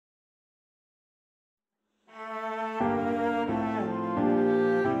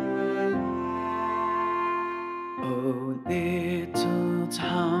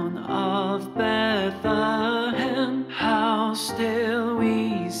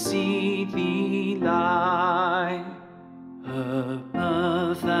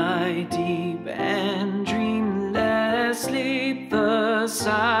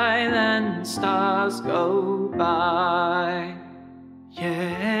silent stars go by.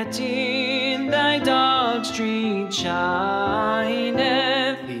 Yet in thy dark street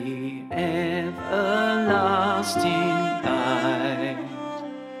shineth the everlasting light.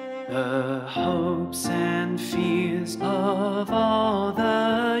 The hopes and fears of all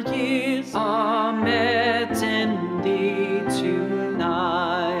the years are met in thee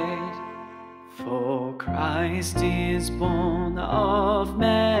tonight. For Christ is born of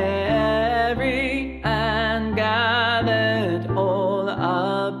Mary and gathered all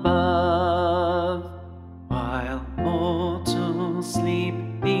above. While mortals sleep,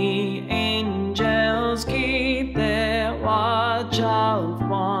 the angels keep their watch of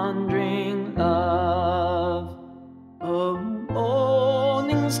wandering love. Oh,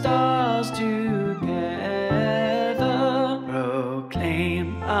 morning stars together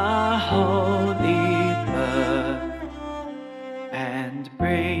proclaim a holy birth, and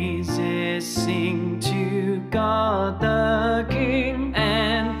praises sing to God the King,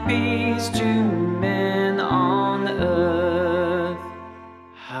 and peace to men on earth.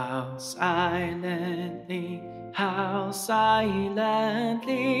 How silently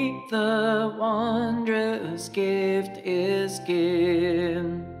the wondrous gift is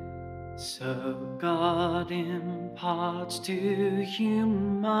given. So God imparts to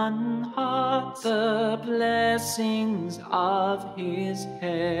human hearts the blessings of His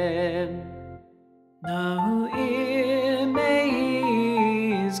hand. No ear may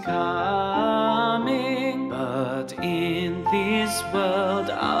hear His coming, but in this world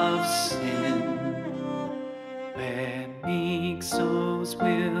of sin, where meek souls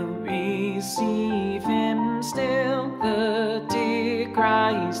will receive Him still, the dear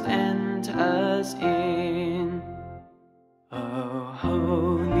Christ enters in. O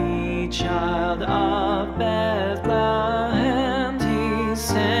holy child of Bethlehem,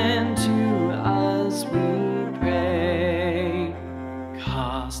 descend to us, we pray.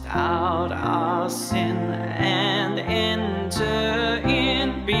 Cast out our sin